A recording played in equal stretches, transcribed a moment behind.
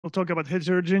We'll talk about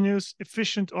heterogeneous,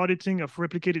 efficient auditing of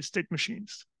replicated state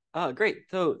machines. Great.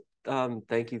 So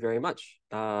thank you very much.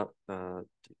 Here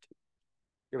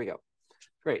we go.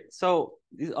 Great. So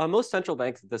most central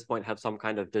banks at this point have some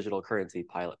kind of digital currency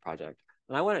pilot project.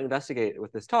 And I want to investigate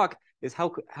with this talk is how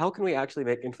can we actually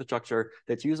make infrastructure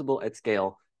that's usable at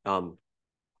scale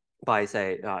by,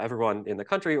 say, everyone in the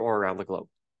country or around the globe.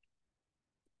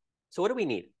 So what do we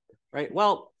need, right?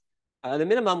 Well, at the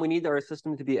minimum, we need our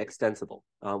system to be extensible.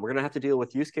 We're going to have to deal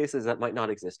with use cases that might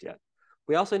not exist yet.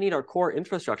 We also need our core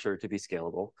infrastructure to be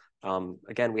scalable.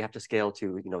 Again, we have to scale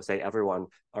to, say everyone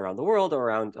around the world or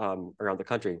around the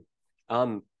country.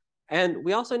 And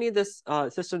we also need this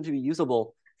system to be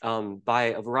usable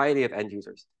by a variety of end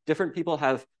users. Different people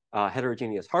have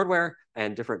heterogeneous hardware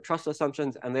and different trust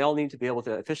assumptions, and they all need to be able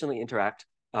to efficiently interact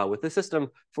with the system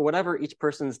for whatever each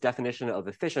person's definition of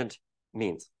efficient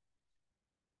means.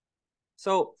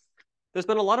 So there's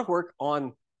been a lot of work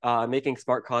on making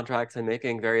smart contracts and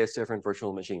making various different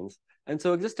virtual machines. And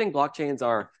so existing blockchains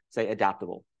are, say,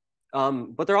 adaptable,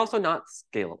 but they're also not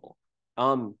scalable.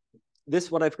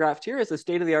 What I've graphed here is the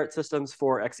state-of-the-art systems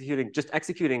for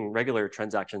executing regular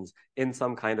transactions in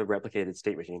some kind of replicated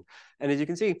state machine. And as you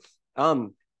can see, not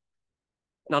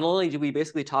only do we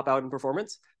basically top out in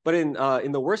performance, but in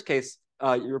the worst case,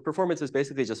 your performance is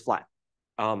basically just flat.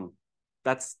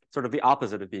 That's sort of the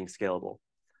opposite of being scalable.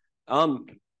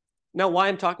 Now, why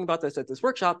I'm talking about this at this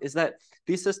workshop is that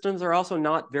these systems are also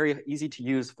not very easy to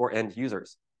use for end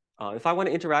users. If I want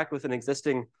to interact with an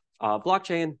existing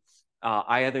blockchain,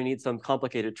 I either need some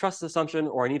complicated trust assumption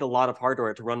or I need a lot of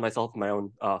hardware to run myself in my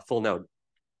own full node.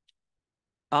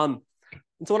 And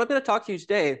so what I'm going to talk to you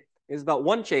today is about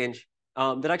one change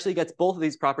that actually gets both of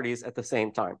these properties at the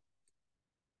same time.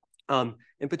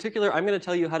 In particular, I'm going to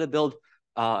tell you how to build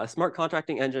a smart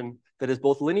contracting engine that is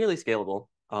both linearly scalable.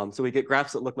 So we get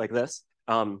graphs that look like this.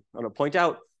 I'm going to point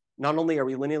out, not only are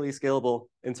we linearly scalable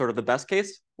in sort of the best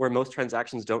case, where most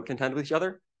transactions don't contend with each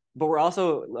other, but we're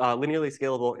also linearly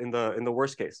scalable in the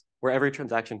worst case, where every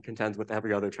transaction contends with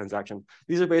every other transaction.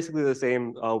 These are basically the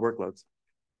same workloads.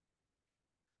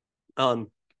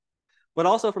 But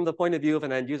also from the point of view of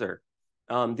an end user,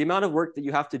 the amount of work that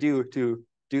you have to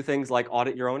do things like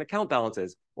audit your own account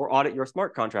balances or audit your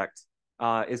smart contracts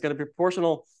is going to be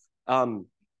proportional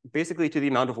basically to the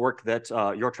amount of work that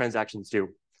your transactions do.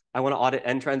 I want to audit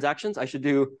n transactions. I should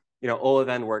do O of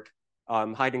n work.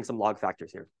 Hiding some log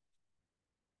factors here.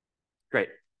 Great.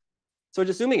 So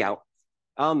just zooming out,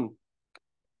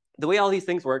 the way all these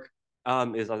things work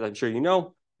is, as I'm sure you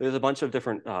know, there's a bunch of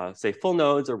different, say, full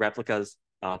nodes or replicas.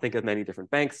 Think of many different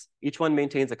banks. Each one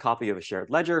maintains a copy of a shared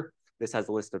ledger. This has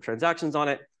a list of transactions on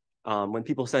it. When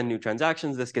people send new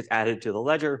transactions, this gets added to the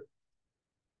ledger.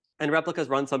 And replicas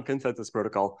run some consensus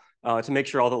protocol to make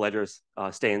sure all the ledgers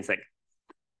stay in sync.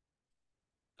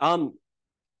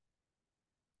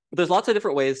 There's lots of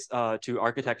different ways to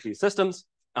architect these systems.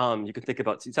 You can think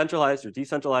about centralized or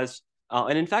decentralized.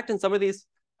 And in fact, in some of these,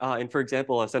 for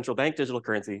example, a central bank digital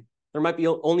currency, there might be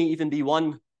only even be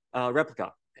one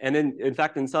replica. And in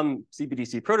fact, in some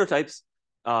CBDC prototypes,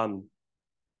 the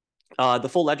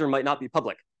full ledger might not be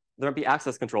public. There might be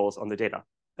access controls on the data.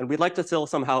 And we'd like to still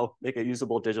somehow make a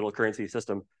usable digital currency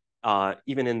system,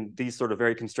 even in these sort of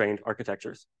very constrained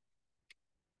architectures.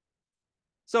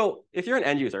 So if you're an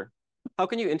end user, how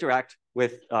can you interact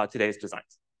with today's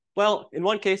designs? Well, in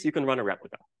one case, you can run a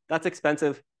replica. That's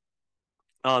expensive.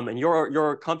 And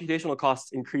your computational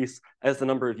costs increase as the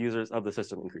number of users of the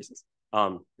system increases.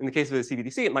 In the case of a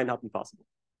CBDC, it might not be possible.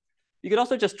 You could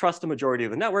also just trust a majority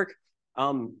of the network,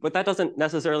 but that doesn't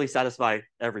necessarily satisfy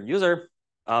every user.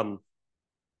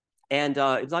 And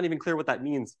it's not even clear what that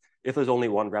means if there's only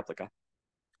one replica.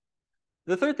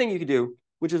 The third thing you could do,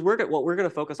 which is what we're going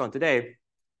to focus on today,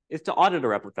 is to audit a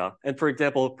replica and, for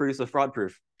example, produce a fraud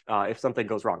proof if something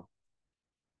goes wrong.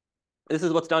 This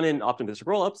is what's done in optimistic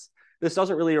rollups. This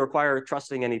doesn't really require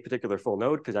trusting any particular full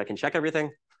node because I can check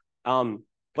everything.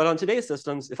 But on today's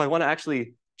systems, if I want to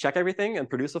actually check everything and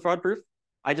produce a fraud proof,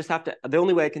 I just have to, the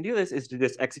only way I can do this is to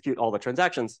just execute all the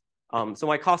transactions. So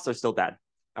my costs are still bad.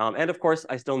 And of course,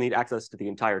 I still need access to the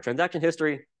entire transaction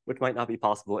history, which might not be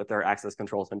possible if there are access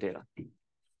controls on data.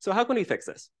 So how can we fix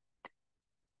this?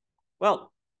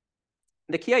 Well,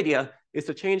 the key idea is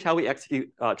to change how we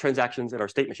execute transactions in our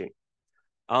state machine.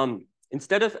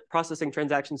 Instead of processing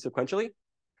transactions sequentially,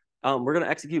 we're going to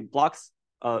execute blocks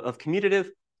of commutative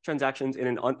transactions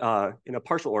in a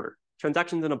partial order.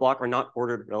 Transactions in a block are not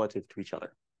ordered relative to each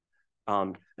other.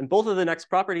 And both of the next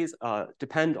properties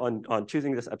depend on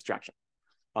choosing this abstraction.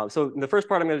 So in the first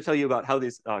part, I'm going to tell you about how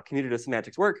these commutative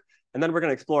semantics work, and then we're going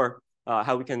to explore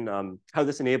how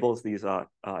this enables these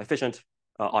efficient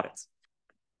audits.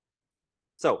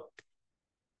 So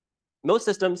most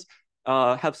systems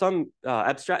have some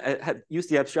use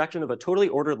the abstraction of a totally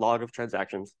ordered log of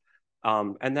transactions.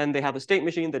 And then they have a state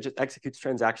machine that just executes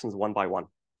transactions one by one.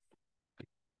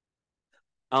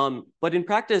 But in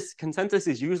practice, consensus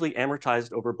is usually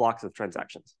amortized over blocks of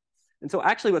transactions. And so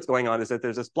actually what's going on is that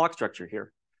there's this block structure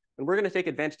here. And we're going to take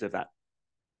advantage of that.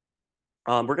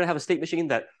 We're going to have a state machine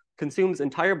that consumes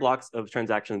entire blocks of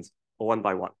transactions one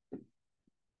by one.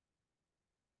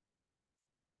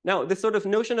 Now, this sort of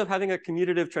notion of having a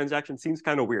commutative transaction seems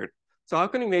kind of weird. So how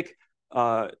can we make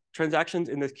transactions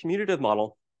in this commutative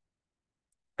model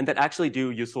and that actually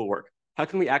do useful work? How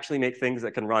can we actually make things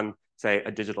that can run, say,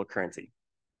 a digital currency?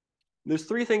 There's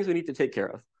three things we need to take care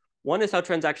of. One is how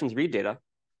transactions read data.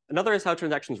 Another is how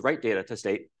transactions write data to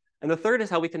state. And the third is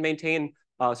how we can maintain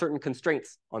certain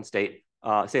constraints on state,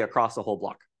 say, across the whole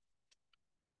block.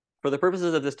 For the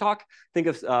purposes of this talk, think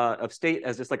of state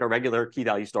as just like a regular key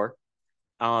value store.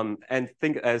 And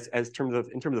think in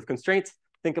terms of constraints,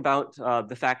 think about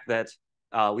the fact that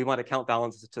we want account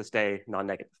balances to stay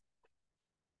non-negative.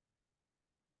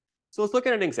 So let's look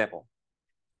at an example.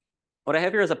 What I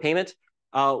have here is a payment.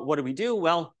 What do we do?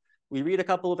 Well, we read a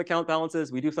couple of account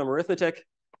balances, we do some arithmetic,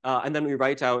 and then we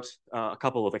write out a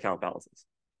couple of account balances.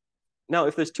 Now,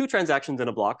 if there's two transactions in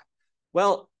a block,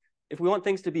 well, if we want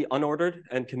things to be unordered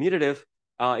and commutative,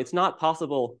 it's not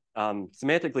possible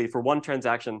semantically for one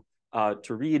transaction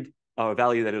to read a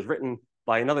value that is written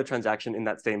by another transaction in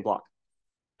that same block.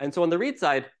 And so on the read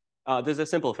side, there's a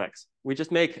simple fix. We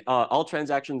just make all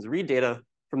transactions read data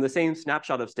from the same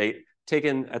snapshot of state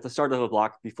taken at the start of a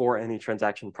block before any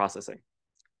transaction processing.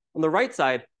 On the write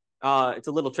side, it's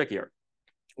a little trickier.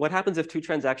 What happens if two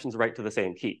transactions write to the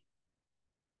same key?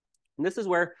 And this is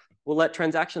where we'll let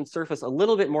transactions surface a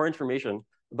little bit more information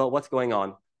about what's going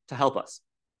on to help us.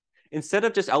 Instead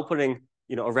of just outputting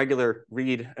a regular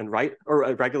read and write,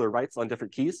 or regular writes on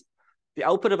different keys, the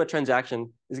output of a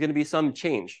transaction is going to be some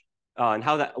change and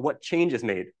what change is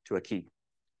made to a key.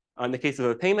 In the case of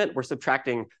a payment, we're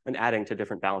subtracting and adding to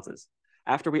different balances.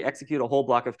 After we execute a whole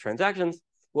block of transactions,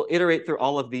 we'll iterate through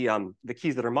all of the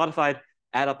keys that are modified,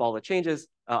 add up all the changes,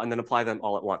 and then apply them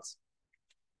all at once.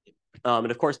 And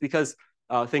of course, because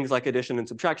things like addition and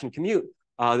subtraction commute,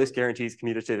 this guarantees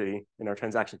commutativity in our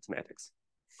transaction semantics.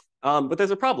 But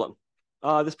there's a problem.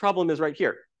 This problem is right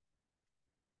here.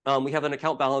 We have an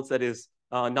account balance that is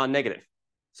non-negative.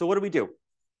 So what do?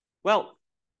 Well,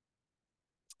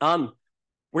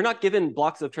 we're not given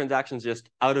blocks of transactions just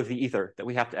out of the ether that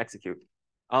we have to execute.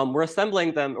 We're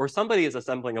assembling them, or somebody is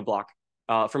assembling a block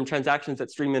from transactions that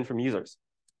stream in from users.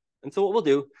 And so what we'll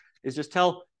do is just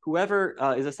tell whoever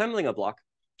is assembling a block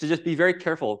to just be very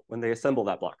careful when they assemble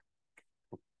that block.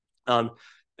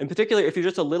 In particular, if you're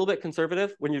just a little bit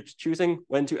conservative when you're choosing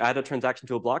when to add a transaction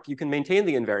to a block, you can maintain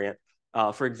the invariant,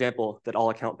 for example, that all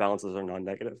account balances are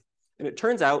non-negative. And it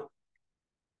turns out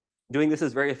doing this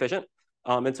is very efficient.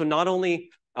 And so not only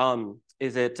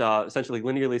is it essentially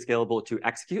linearly scalable to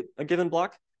execute a given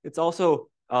block, it's also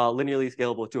linearly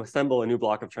scalable to assemble a new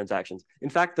block of transactions. In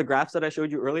fact, the graphs that I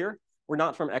showed you earlier were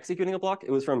not from executing a block,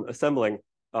 it was from assembling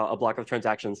a block of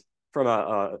transactions from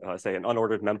say, an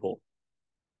unordered mempool.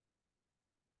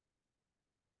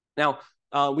 Now,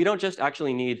 we don't just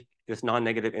actually need this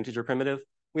non-negative integer primitive.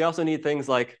 We also need things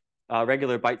like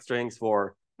regular byte strings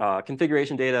for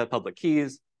configuration data, public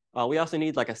keys. We also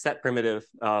need like a set primitive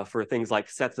for things like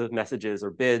sets of messages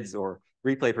or bids or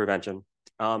replay prevention.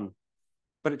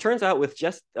 But it turns out with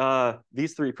just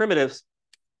these three primitives,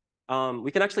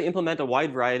 we can actually implement a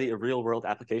wide variety of real-world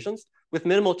applications with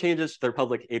minimal changes to their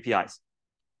public APIs.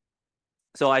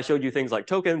 So I showed you things like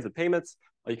tokens and payments.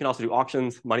 You can also do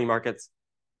auctions, money markets.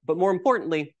 But more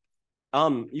importantly,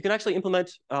 you can actually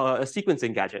implement a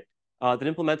sequencing gadget that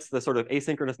implements the sort of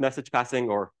asynchronous message passing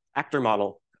or actor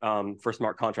model for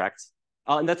smart contracts.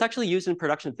 And that's actually used in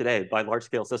production today by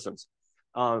large-scale systems.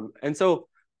 And so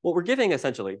what we're giving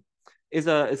essentially is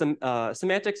a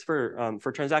semantics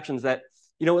for transactions that,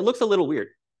 it looks a little weird,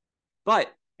 but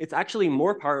it's actually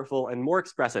more powerful and more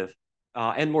expressive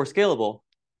and more scalable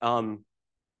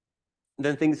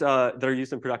than things that are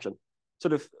used in production.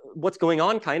 Sort of what's going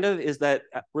on kind of is that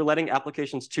we're letting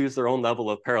applications choose their own level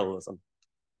of parallelism.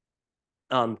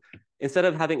 Instead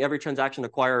of having every transaction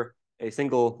acquire a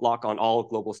single lock on all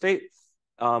global state,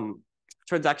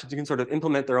 transactions can sort of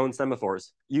implement their own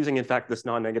semaphores using, in fact, this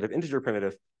non-negative integer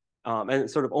primitive and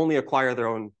sort of only acquire their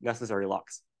own necessary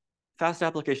locks. Fast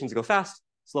applications go fast,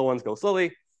 slow ones go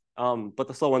slowly, but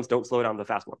the slow ones don't slow down the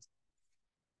fast ones.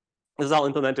 This is all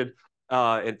implemented.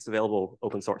 It's available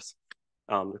open source.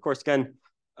 Of course, again,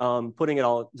 putting it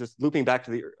all, just looping back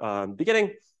to the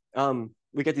beginning,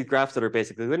 we get these graphs that are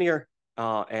basically linear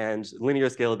and linear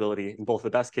scalability in both the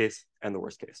best case and the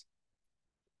worst case.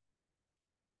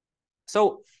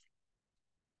 So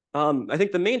I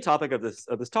think the main topic of this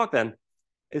talk then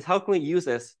is how can we use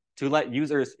this to let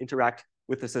users interact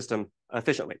with the system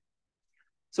efficiently.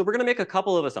 So we're going to make a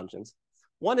couple of assumptions.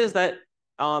 One is that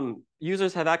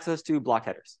users have access to block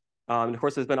headers. And of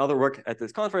course, there's been other work at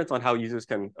this conference on how users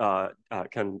can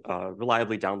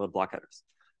reliably download block headers.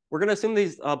 We're going to assume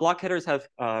these block headers have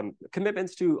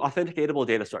commitments to authenticatable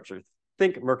data structures.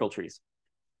 Think Merkle trees.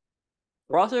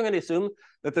 We're also going to assume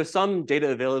that there's some data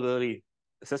availability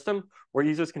system where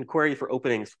users can query for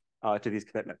openings to these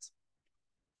commitments.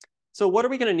 So what are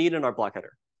we going to need in our block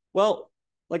header? Well,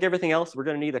 like everything else, we're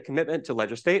going to need a commitment to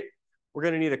ledger state. We're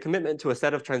going to need a commitment to a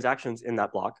set of transactions in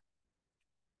that block.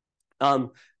 And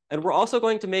we're also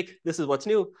going to make, this is what's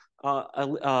new,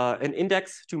 an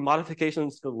index to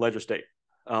modifications to the ledger state.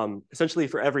 Essentially,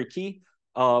 for every key,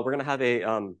 we're going to have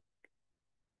an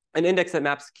index that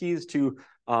maps keys to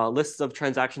lists of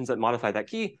transactions that modify that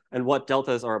key and what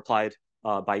deltas are applied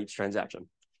by each transaction.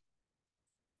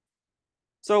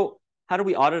 So how do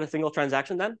we audit a single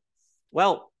transaction then?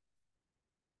 Well,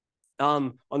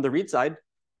 on the read side,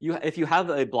 if you have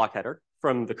a block header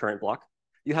from the current block,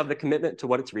 you have the commitment to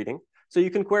what it's reading. So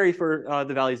you can query for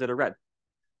the values that are read.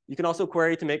 You can also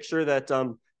query to make sure that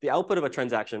the output of a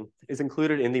transaction is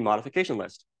included in the modification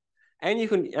list. And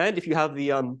if you have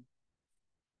the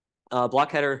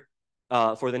block header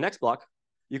for the next block,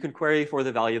 you can query for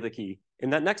the value of the key in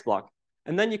that next block.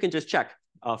 And then you can just check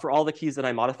for all the keys that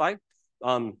I modify,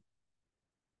 do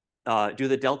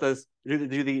the deltas,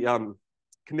 do the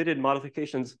committed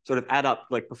modifications sort of add up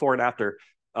like before and after.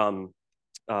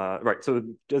 Right, so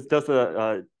does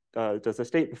the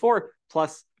state before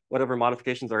plus whatever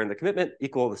modifications are in the commitment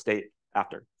equal the state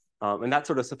after? And that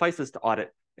sort of suffices to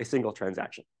audit a single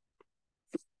transaction.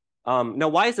 Now,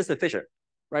 why is this efficient,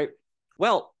 right?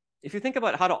 Well, if you think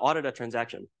about how to audit a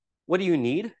transaction, what do you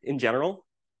need in general?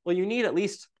 Well, you need at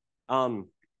least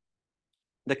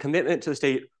the commitment to the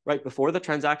state right before the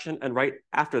transaction and right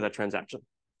after the transaction.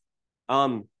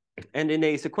 And in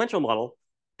a sequential model,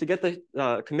 to get the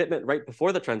commitment right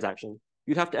before the transaction,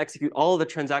 you'd have to execute all of the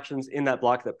transactions in that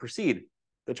block that precede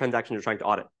the transaction you're trying to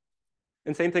audit.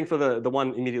 And same thing for the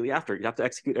one immediately after. You have to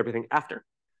execute everything after.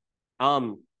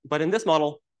 But in this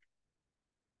model,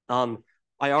 I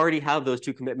already have those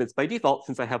two commitments by default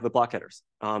since I have the block headers.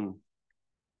 Of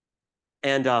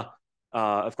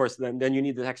course, then you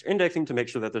need the extra indexing to make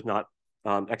sure that there's not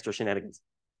extra shenanigans.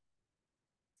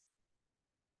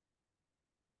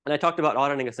 And I talked about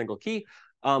auditing a single key,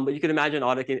 but you can imagine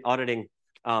auditing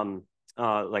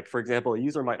like, for example, a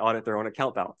user might audit their own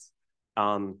account balance.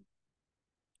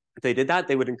 If they did that,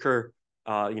 they would incur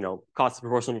costs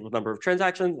proportional to the number of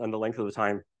transactions and the length of the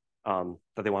time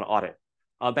that they want to audit.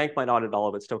 A bank might audit all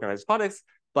of its tokenized products,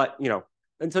 but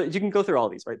and so you can go through all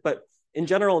of these, right? But in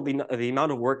general, the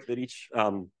amount of work that each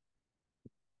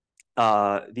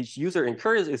user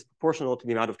incurs is proportional to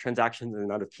the amount of transactions and the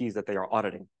amount of keys that they are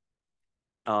auditing.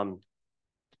 I'll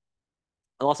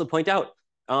also point out,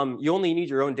 you only need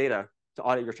your own data to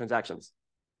audit your transactions.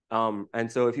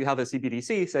 And so if you have a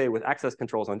CBDC, say with access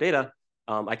controls on data,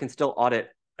 I can still audit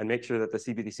and make sure that the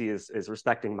CBDC is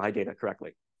respecting my data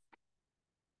correctly.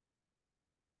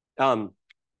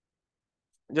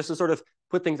 Just to sort of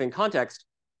put things in context,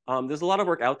 there's a lot of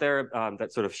work out there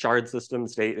that sort of shard system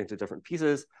state into different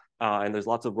pieces. And there's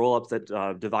lots of rollups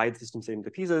that divide system state into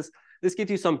pieces. This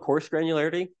gives you some coarse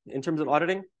granularity in terms of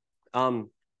auditing.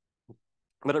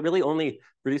 But it really only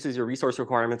reduces your resource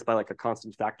requirements by like a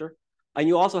constant factor. And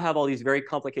you also have all these very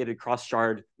complicated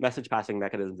cross-shard message passing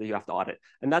mechanisms that you have to audit.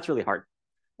 And that's really hard.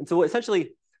 And so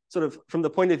essentially, sort of from the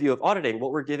point of view of auditing,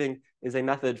 what we're giving is a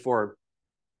method for,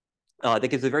 that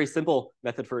gives a very simple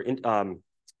method for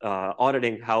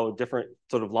auditing how different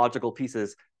sort of logical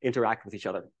pieces interact with each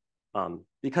other.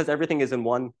 Because everything is in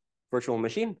one virtual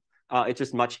machine, it's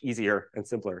just much easier and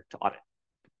simpler to audit.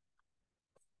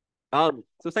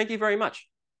 So thank you very much.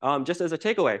 Just as a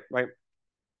takeaway, right?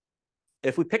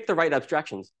 If we pick the right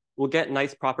abstractions, we'll get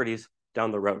nice properties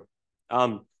down the road.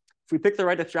 If we pick the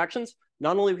right abstractions,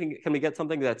 not only can we get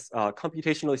something that's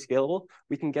computationally scalable,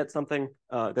 we can get something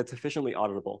that's efficiently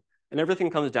auditable. And everything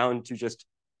comes down to just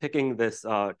picking this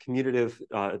commutative,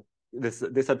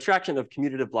 this abstraction of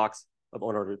commutative blocks of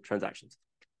unordered transactions.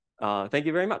 Thank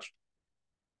you very much.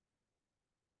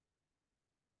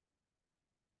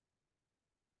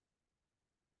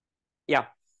 Yeah.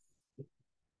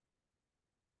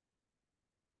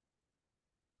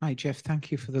 Hi, Geoff.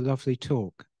 Thank you for the lovely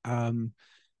talk.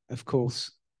 Of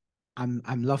course, I'm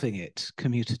loving it.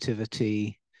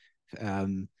 Commutativity,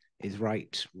 is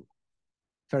right,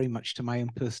 very much to my own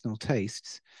personal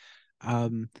tastes.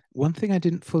 One thing I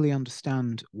didn't fully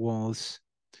understand was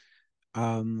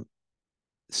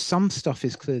some stuff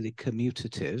is clearly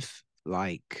commutative,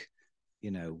 like,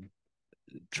 you know,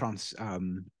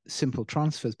 simple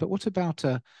transfers. But what about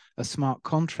a smart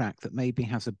contract that maybe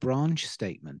has a branch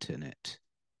statement in it?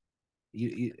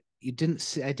 You didn't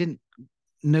see, I didn't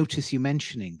notice you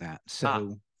mentioning that.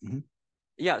 So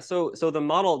yeah, so the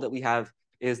model that we have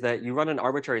is that you run an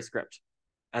arbitrary script,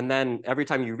 and then every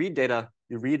time you read data,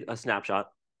 you read a snapshot,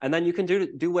 and then you can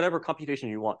do whatever computation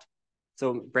you want.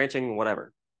 So branching,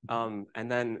 whatever.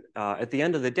 And then at the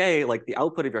end of the day, like the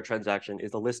output of your transaction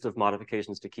is a list of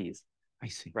modifications to keys. I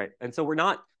see. Right. And so we're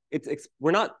not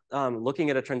looking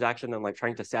at a transaction and like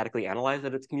trying to statically analyze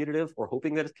that it's commutative or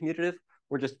hoping that it's commutative.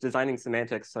 We're just designing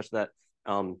semantics such that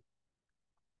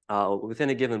within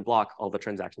a given block, all the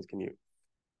transactions commute.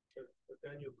 But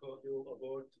then you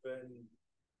abort when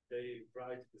they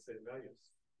write the same values.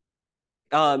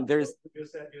 There's you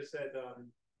said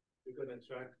you're going to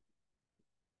track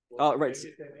right.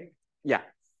 changes they make? Yeah.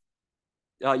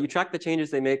 You track the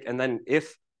changes they make, and then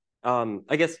if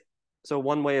I guess so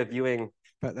one way of viewing.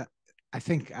 But that, I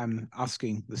think I'm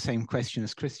asking the same question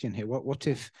as Christian here. What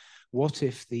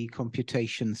if the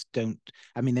computations don't?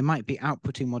 I mean, they might be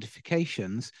outputting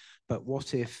modifications, but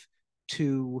what if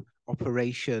two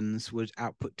operations would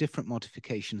output different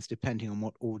modifications depending on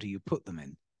what order you put them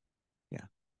in? Yeah.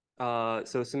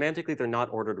 So semantically, they're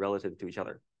not ordered relative to each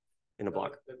other in a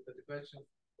block. But the question.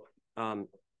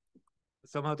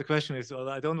 Somehow the question is, well,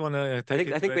 I don't want to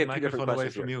take I think we have two different microphone away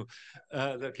questions from here.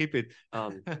 you. Keep it.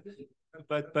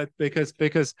 But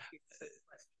because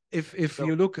if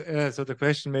you look, so the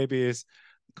question maybe is,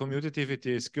 commutativity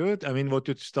is good. I mean, what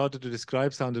you started to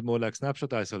describe sounded more like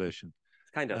snapshot isolation.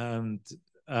 Kind of.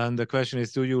 And the question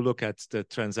is, do you look at the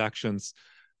transactions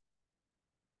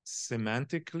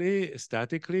semantically,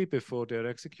 statically before they're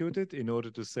executed in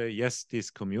order to say, yes, these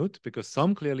commute? Because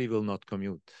some clearly will not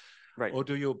commute. Right. Or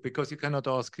do you, because you cannot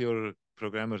ask your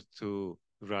programmer to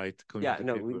write commutative. Yeah,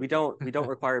 no, we don't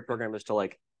require programmers to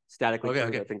like statically.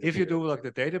 Okay. If you do like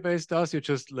the database does, you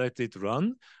just let it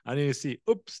run, and you see,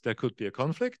 oops, there could be a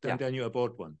conflict, and then you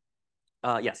abort one.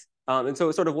 Yes. And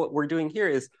so sort of what we're doing here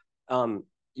is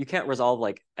you can't resolve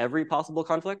like every possible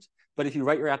conflict, but if you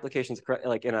write your applications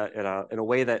like in a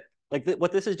way that like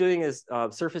what this is doing is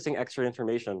surfacing extra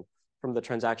information from the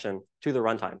transaction to the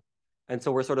runtime. And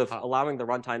so we're sort of allowing the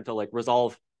runtime to like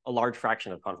resolve a large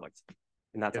fraction of conflicts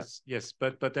in that sense. Yes,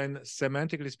 but then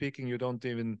semantically speaking, you don't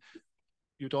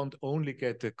only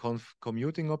get the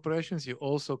commuting operations, you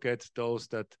also get those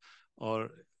that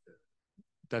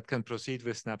can proceed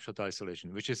with snapshot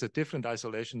isolation, which is a different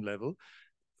isolation level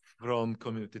from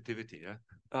commutativity.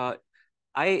 Yeah.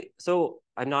 So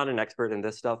I'm not an expert in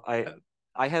this stuff. I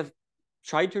have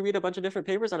tried to read a bunch of different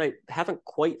papers, and I haven't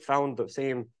quite found the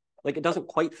same. Like it doesn't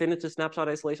quite fit into snapshot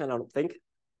isolation, I don't think.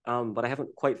 But I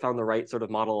haven't quite found the right sort of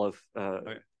model of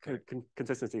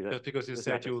consistency. Just because you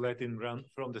said you let in run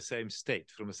from the same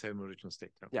state, from the same original state.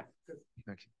 No. Yeah.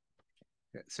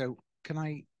 Okay. So can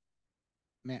I,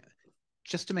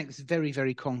 just to make this very,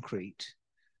 very concrete,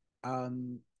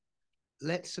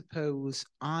 let's suppose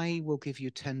I will give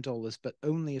you $10, but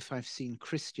only if I've seen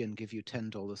Christian give you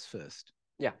 $10 first.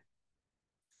 Yeah.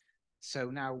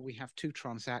 So now we have two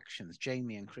transactions,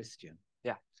 Jamie and Christian.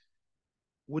 Yeah.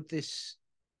 Would this,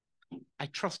 I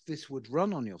trust this would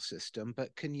run on your system,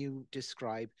 but can you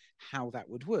describe how that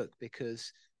would work?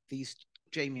 Because these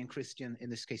Jamie and Christian, in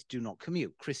this case, do not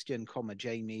commute. Christian,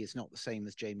 Jamie is not the same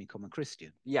as Jamie,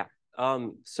 Christian. Yeah.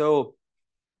 So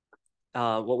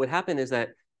what would happen is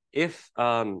that if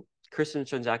Christian's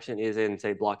transaction is in,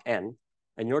 say, block N,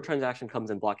 and your transaction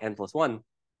comes in block N+1,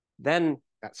 then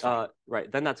that's fine.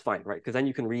 Right. Then that's fine, right? Because then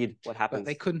you can read what happens. But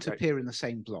they couldn't appear in the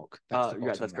same block. That's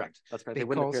yeah, that's correct. That's correct. Because they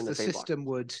wouldn't appear in the same system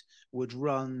block. would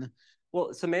run. Well,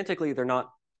 semantically, they're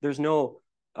not. There's no.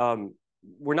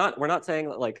 We're not saying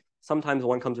that like sometimes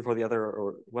one comes before the other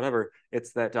or whatever.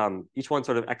 It's that each one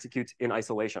sort of executes in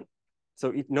isolation.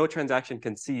 So no transaction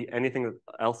can see anything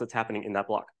else that's happening in that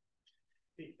block.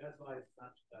 That's why it's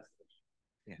not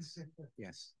Yes.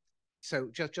 Yes. So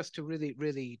just to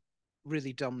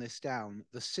really dumb this down,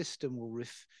 the system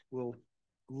will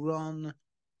run,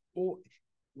 or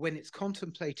when it's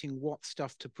contemplating what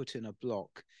stuff to put in a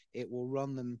block, it will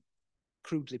run them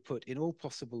crudely put in all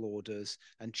possible orders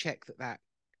and check that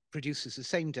produces the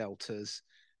same deltas.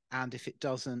 And if it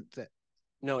doesn't, that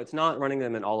no, it's not running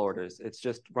them in all orders. It's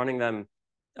just running them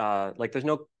like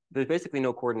there's basically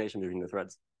no coordination between the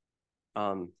threads.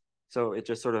 So it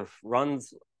just sort of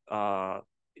runs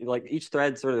like each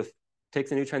thread sort of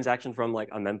takes a new transaction from like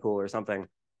a mempool or something,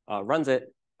 runs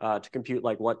it to compute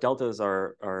like what deltas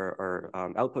are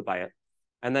output by it,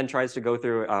 and then tries to go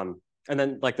through and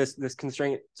then like this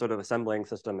constraint sort of assembling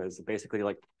system is basically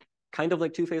like kind of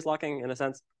like two-phase locking in a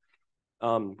sense,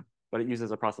 but it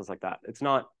uses a process like that. It's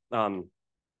not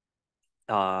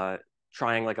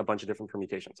trying like a bunch of different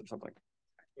permutations or something.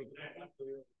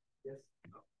 Yes.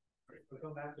 To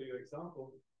come back to your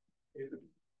example, if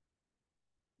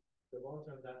the one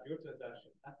your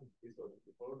transaction happens to be sort of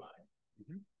before mine,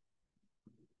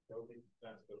 so we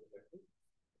transfer effective.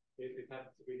 If it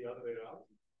happens to be the other way around,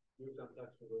 your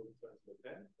transaction will be transfer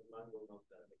 10, and mine will not.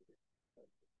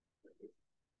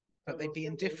 But they'd be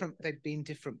in different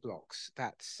blocks.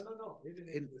 That's No.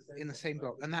 In the same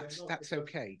block, and that's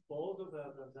okay. Both of the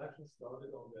transactions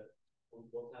started on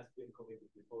what has been committed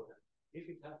beforehand. If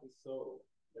it happens so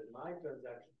that my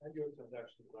transaction and your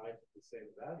transaction write the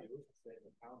same value, the same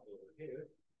account over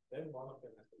here, then one of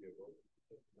them has to be avoided.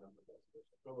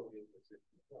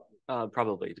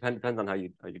 Probably depends on how you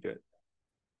do it.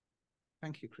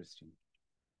 Thank you, Christian.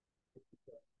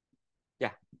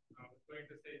 Yeah. I was going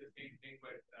to say the same thing,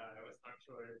 but I was not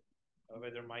sure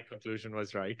whether my conclusion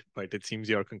was right. But it seems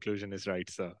your conclusion is right.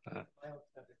 So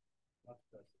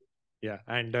yeah,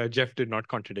 and Geoff did not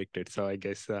contradict it, so I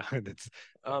guess that's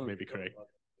maybe correct.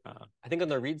 I think on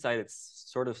the read side, it's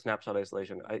sort of snapshot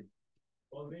isolation.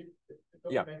 Well,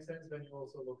 it makes sense when you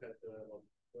also look at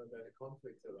where the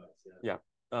conflicts arise. Yeah.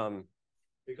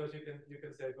 Because you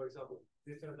can say, for example,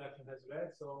 this transaction has read,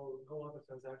 so no other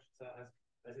transactions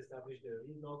has established a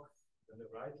read lock and a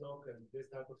write lock and this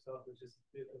type of stuff, which is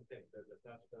different thing. The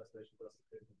snapshot isolation does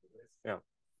different to this. Yeah.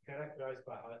 Characterized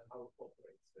by how it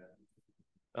operates.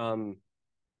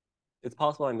 It's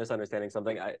possible I'm misunderstanding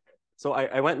something. So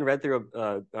I went and read through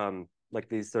like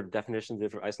these sort of definitions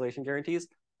of isolation guarantees,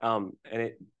 and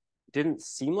it didn't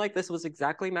seem like this was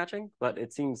exactly matching, but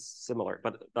it seems similar.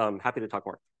 But happy to talk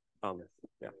more.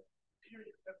 Yeah. Here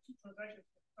you have two transactions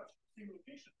that touch the same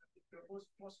location. If there was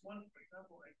one, for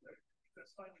example, like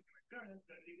that's fine, you can return it,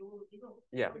 then you go.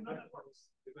 Yeah. The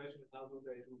question is, how do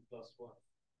they do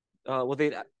 +1? Well,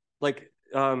 they like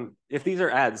if these are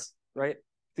adds, right?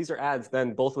 If these are adds,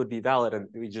 then both would be valid, and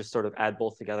we just sort of add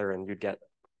both together, and you'd get.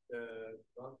 The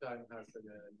runtime has a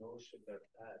notion that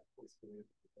add is committed.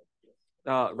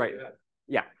 Right.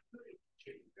 Yeah.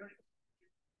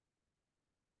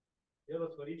 Yeah,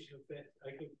 but for each event,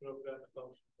 I can program a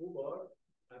function foobar,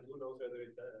 and who knows whether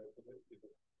it's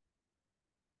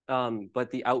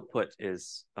but the output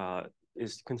is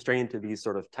constrained to these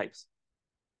sort of types,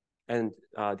 and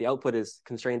the output is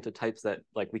constrained to types that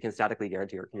like we can statically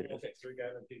guarantee or commute. Okay, so we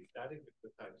guarantee static with the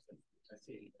types. I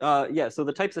see. Yeah. So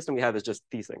the type system we have is just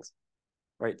these things,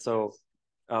 right? So.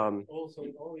 Also,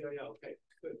 yeah, okay,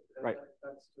 good. Right.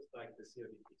 That's just like the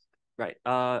CRDTs. Right.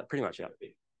 Pretty much, yeah.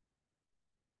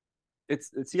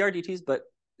 It's CRDTs, but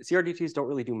CRDTs don't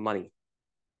really do money.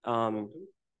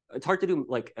 It's hard to do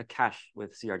like a cache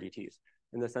with CRDTs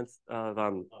in the sense of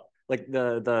like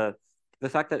the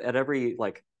fact that at every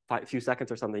like few seconds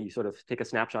or something you sort of take a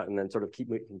snapshot and then sort of keep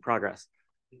making progress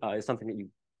is something that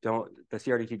the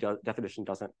CRDT definition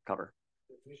doesn't cover.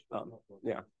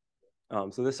 Yeah.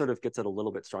 So this sort of gets it a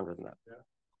little bit stronger than that.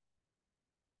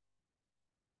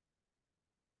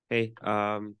 Hey,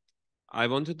 I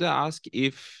wanted to ask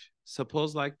if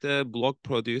suppose like the block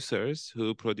producers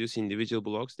who produce individual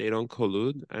blocks, they don't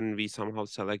collude and we somehow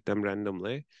select them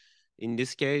randomly. In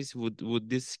this case, would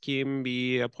this scheme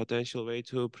be a potential way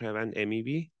to prevent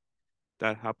MEV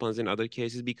that happens in other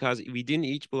cases? Because within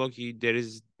each block, there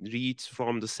is reads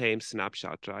from the same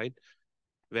snapshot, right?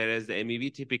 Whereas the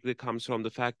MEV typically comes from the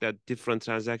fact that different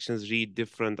transactions read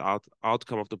different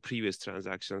outcome of the previous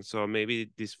transaction. So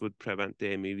maybe this would prevent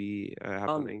the MEV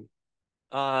happening.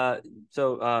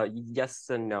 Yes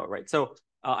and no, right? So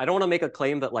I don't want to make a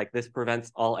claim that like this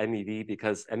prevents all MEV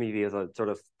because MEV is a sort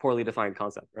of poorly defined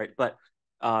concept, right? But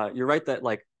you're right that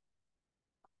like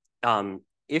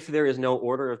if there is no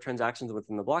order of transactions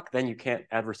within the block, then you can't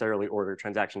adversarially order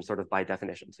transactions sort of by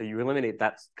definition. So you eliminate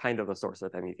that kind of a source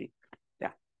of MEV.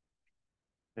 Yeah.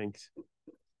 Thanks.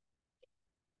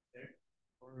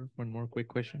 One more quick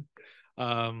question.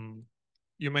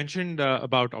 You mentioned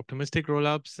about optimistic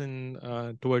rollups and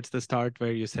towards the start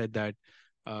where you said that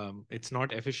it's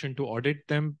not efficient to audit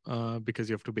them because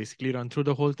you have to basically run through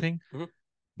the whole thing. Mm-hmm.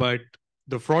 But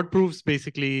the fraud proofs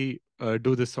basically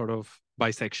do this sort of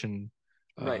bisection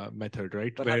method,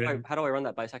 right? But how do I run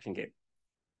that bisection game?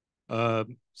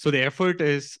 So the effort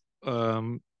is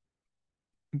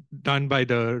done by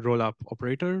the rollup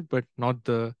operator, but not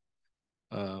the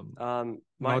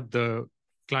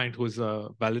client who's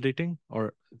validating,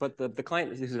 or? But the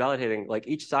client who's validating, like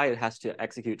each side has to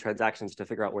execute transactions to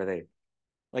figure out where they,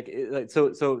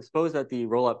 so suppose that the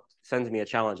rollup sends me a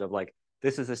challenge of like,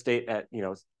 this is the state at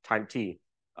time t.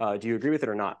 Do you agree with it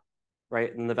or not?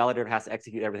 Right, and the validator has to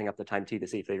execute everything up to time t to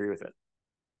see if they agree with it.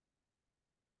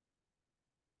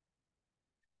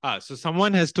 So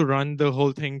someone has to run the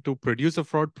whole thing to produce a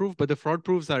fraud proof, but the fraud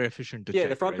proofs are efficient to check. Yeah,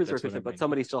 the fraud right? proofs are That's what I efficient, but mean.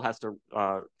 somebody still has to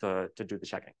do the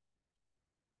checking.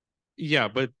 Yeah,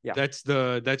 but Yeah. that's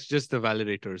just the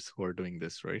validators who are doing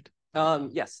this, right?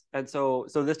 Yes, and so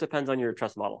this depends on your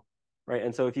trust model, right?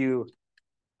 And so if you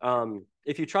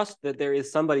trust that there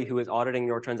is somebody who is auditing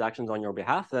your transactions on your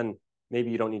behalf, then maybe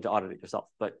you don't need to audit it yourself.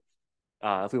 But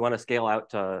if we want to scale out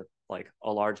to like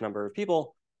a large number of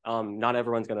people, not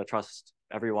everyone's going to trust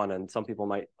everyone, and some people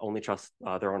might only trust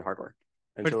their own hardware.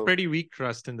 And But so, it's pretty weak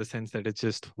trust in the sense that it's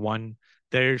just one.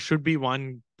 There should be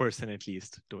one person at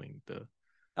least doing the.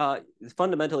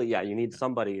 fundamentally, yeah, you need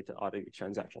somebody to audit each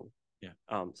transaction. Yeah.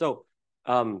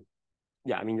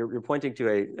 Yeah, I mean, you're pointing to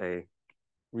a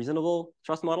reasonable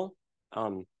trust model,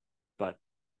 but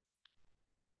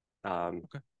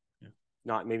Okay.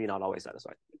 Yeah. maybe not always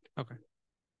satisfied. Okay.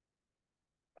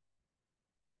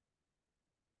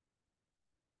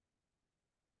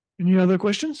 Any other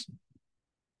questions?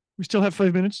 We still have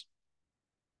 5 minutes.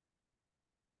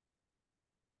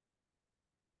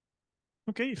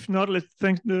 Okay, if not, let's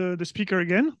thank the speaker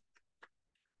again.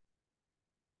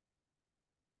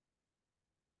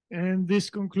 And this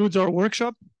concludes our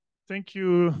workshop. Thank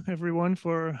you, everyone,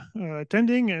 for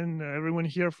attending, and everyone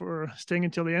here for staying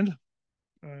until the end.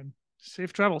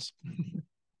 Safe travels.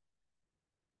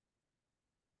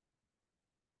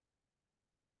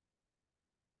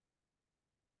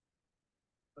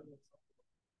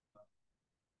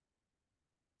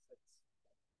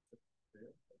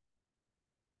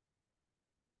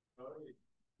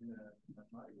 In a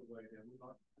mathematical way, they will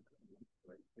not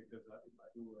because if I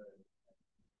do a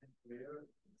clear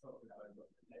something like what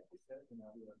the next step and I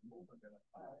do a movement and a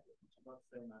path, it's not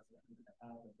the same as I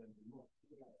have and then remove.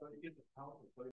 So you get the counter.